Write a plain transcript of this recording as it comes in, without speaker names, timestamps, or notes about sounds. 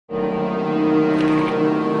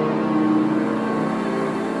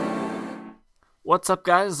What's up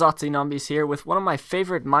guys, Nombies here with one of my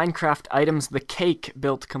favorite Minecraft items, the cake,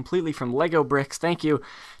 built completely from Lego bricks. Thank you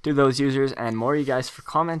to those users and more you guys for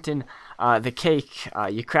commenting. The cake,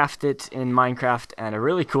 you craft it in Minecraft, and a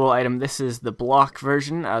really cool item. This is the block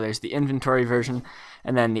version, there's the inventory version,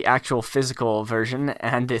 and then the actual physical version,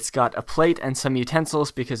 and it's got a plate and some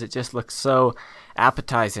utensils because it just looks so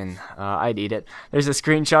appetizing. I'd eat it. There's a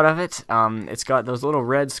screenshot of it. It's got those little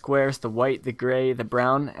red squares, the white, the gray, the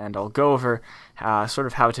brown, and I'll go over sort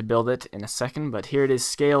of how to build it in a second, but here it is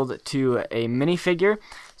scaled to a minifigure,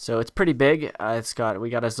 so it's pretty big. We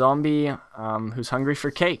got a zombie who's hungry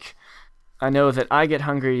for cake. I know that I get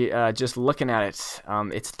hungry just looking at it.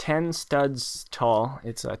 It's 10 studs tall,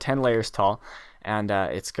 it's 10 layers tall, and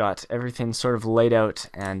it's got everything sort of laid out,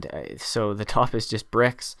 and so the top is just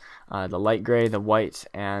bricks, the light gray, the white,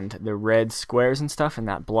 and the red squares and stuff in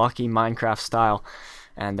that blocky Minecraft style.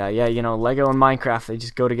 And yeah, you know, Lego and Minecraft, they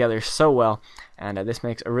just go together so well, and this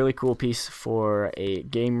makes a really cool piece for a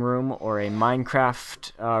game room or a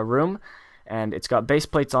Minecraft room. And it's got base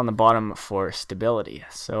plates on the bottom for stability.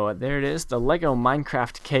 So there it is, the Lego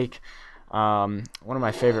Minecraft cake, one of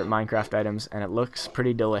my favorite Minecraft items, and it looks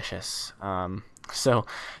pretty delicious. So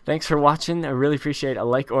thanks for watching. I really appreciate a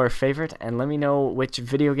like or a favorite, and let me know which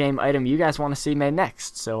video game item you guys want to see made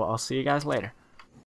next. So I'll see you guys later.